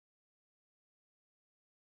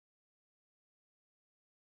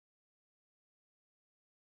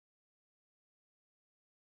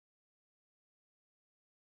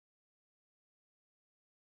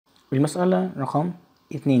المسألة رقم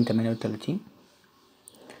 238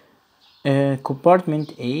 compartment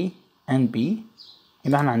A and B.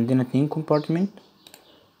 يبقى احنا عندنا 2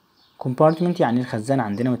 compartment يعني الخزان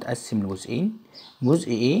عندنا متقسم لجزئين، جزء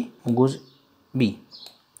A وجزء B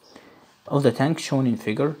of the tank shown in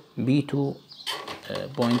figure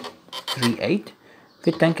P2.38. في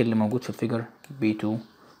التانك اللي موجود في الفيجر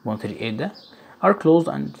P2.38 ده are closed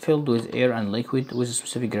and filled with air and liquid with a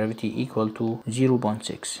specific gravity equal to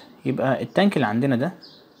 0.6. يبقى التانك اللي عندنا ده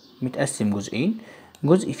متقسم جزئين،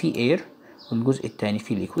 جزء فيه air والجزء التاني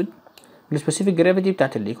فيه liquid. السبيسيفيك جرافيتي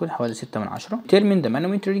بتاعت الليكويد حوالي 6/10. determine the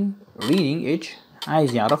manometer reading H.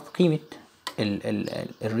 عايز يعرف قيمة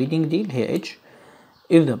الريدنج دي اللي هي H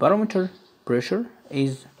if the barometer pressure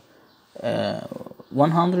is 101.3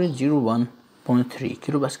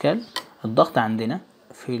 كيلو باسكال. الضغط عندنا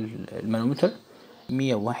في المانومتر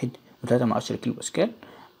 101.3 كيلو باسكال،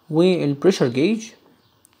 والبريشر جيج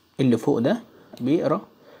اللي فوق ده بيقرا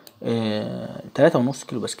 3.5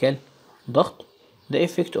 كيلو باسكال ضغط. The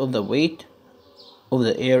effect of the weight of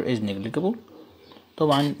the air is negligible.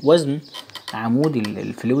 طبعا وزن عمود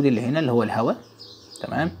الفلويد اللي هنا اللي هو الهواء،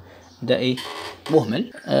 تمام، ده ايه؟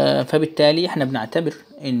 مهمل. فبالتالي احنا بنعتبر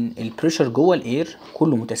ان البريشر جوه الاير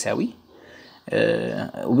كله متساوي،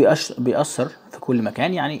 وبيأثر في كل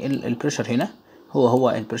مكان. يعني البريشر هنا هو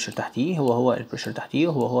البريشر تحتيه، هو البريشر تحتيه،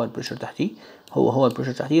 هو البريشر تحتيه، هو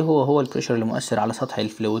البريشر تحتيه، هو البريشر اللي مؤثر على سطح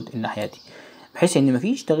الفلويد الناحية دي، بحيث ان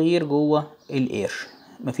مفيش تغيير جوه الاير،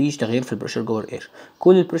 مفيش تغيير في البريشر جوه الاير.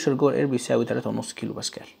 كل البريشر جوه الاير بيساوي 3.5 كيلو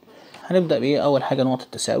باسكال. هنبدأ بايه؟ اول حاجة نقطة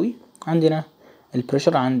التساوي. عندنا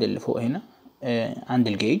البريشر عند اللي فوق هنا عند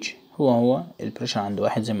الجيج هو البريشر عند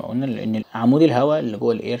 1 زي ما قلنا، لان عمود الهواء اللي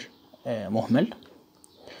جوه الاير مهمل.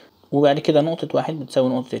 وبعد كده نقطة 1 بتساوي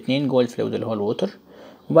نقطة 2 جوه الفلويد اللي هو الووتر،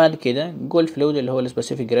 وبعد كده جوه الفلويد اللي هو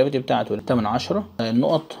السبيسيفيك جرافيتي بتاعته 8/10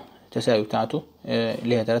 النقط التساوي بتاعته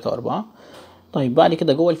اللي هي 3 و4. طيب بعد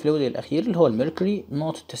كده جوه الفلويد الاخير اللي هو الميركوري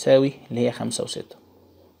نقطة التساوي اللي هي 5 و6.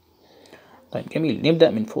 طيب جميل. نبدأ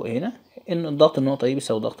من فوق هنا ان الضغط النقطة دي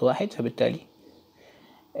بيساوي ضغط 1، فبالتالي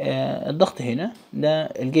الضغط هنا ده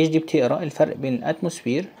الجيج دي بتقرا الفرق بين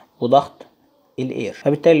الاتموسفير وضغط الاير،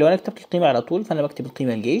 فبالتالي لو انا كتبت القيمة على طول فانا بكتب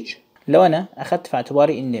القيمة الجيج. لو انا اخدت في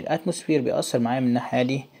اعتباري ان الاتموسفير بيأثر معايا من الناحية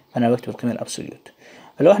دي فانا بكتب القيمة الابسوليوت.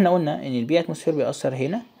 فلو احنا قلنا ان البي اتموسفير بيأثر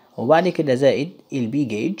هنا وبعد كده زائد البي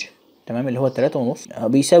جيج، تمام، اللي هو 3.5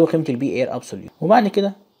 بيساوي قيمة البي اير ابسوليوت. وبعد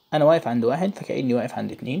كده انا واقف عند 1 فكأني واقف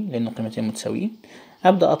عند 2 لان القيمتين متساويين.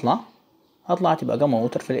 ابدأ اطلع تبقى جاما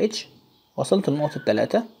ووتر في الاتش. وصلت لنقطة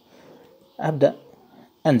 3 ابدأ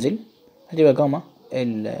انزل هتبقى جاما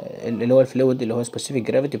اللي هو الفلويد اللي هو سبيسيفيك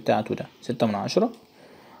جرافيتي بتاعته ده 6/10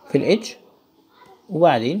 في الاتش.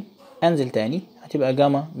 وبعدين انزل تاني هتبقى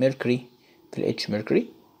جاما ميركوري في الاتش ميركوري.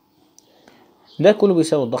 ده كله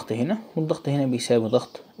بيساوي الضغط هنا، والضغط هنا بيساوي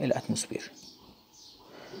ضغط الاتموسفير.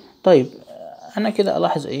 طيب انا كده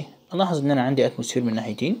الاحظ ايه؟ الاحظ ان انا عندي اتموسفير من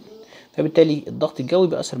ناحيتين، فبالتالي الضغط الجوي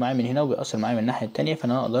بيأثر معايا من هنا وبيأثر معايا من الناحية التانية،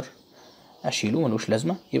 فانا اقدر اشيله ملوش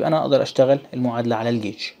لازمة. يبقى انا اقدر اشتغل المعادلة على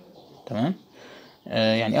الجيج، تمام.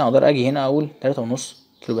 يعني اقدر اجي هنا اقول 3.5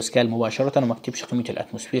 كيلو باسكال مباشرة وما اكتبش قيمة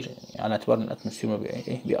الاتموسفير على اعتبار ان الاتموسفير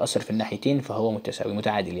بيأثر في الناحيتين فهو متساوي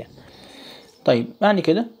متعادل يعني. طيب بعد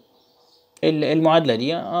كده المعادلة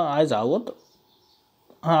دي عايز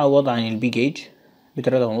هعوض عن البي جيج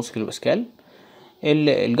ب3.5 كيلو باسكال.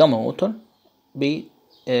 الجاما ووتر ب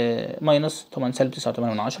ماينس طبعا سالب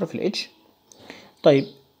 9.8 في الاتش. طيب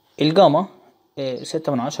الجاما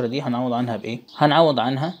 6/10 دي هنعوض عنها بايه؟ هنعوض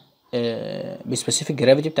عنها بسبيسيفيك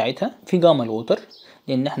جرافيتي بتاعتها في جاما الووتر،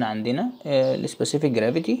 لان احنا عندنا السبيسيفيك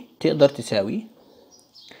جرافيتي تقدر تساوي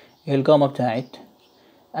الجاما بتاعت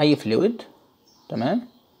اي فلويد، تمام،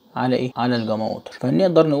 على ايه؟ على الجاما ووتر.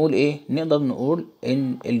 فنقدر نقول ايه؟ نقدر نقول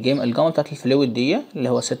ان الجاما بتاعت الفلويد دي اللي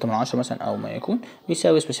هو 6/10 مثلا او ما يكون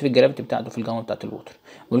بيساوي سبيسيفيك جرافيتي بتاعته في الجاما بتاعت الووتر.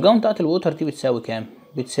 والجاما بتاعت الووتر دي بتساوي كام؟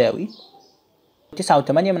 بتساوي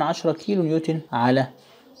 9.8 كيلو نيوتن على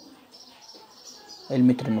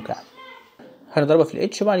المتر المكعب. هنضربها في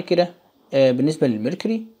الاتش. وبعد كده بالنسبة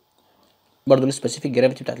للميركوري برضو السبيسيفيك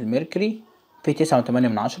جرافيتي بتاعت الميركوري في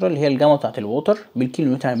 9.8 اللي هي الجاما بتاعت الووتر بالكيلو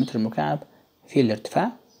نيوتن على المتر المكعب في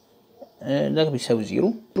الارتفاع، ده بيساوي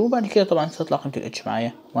 0. وبعد كده طبعا تطلع قيمة الاتش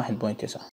معايا 1.9.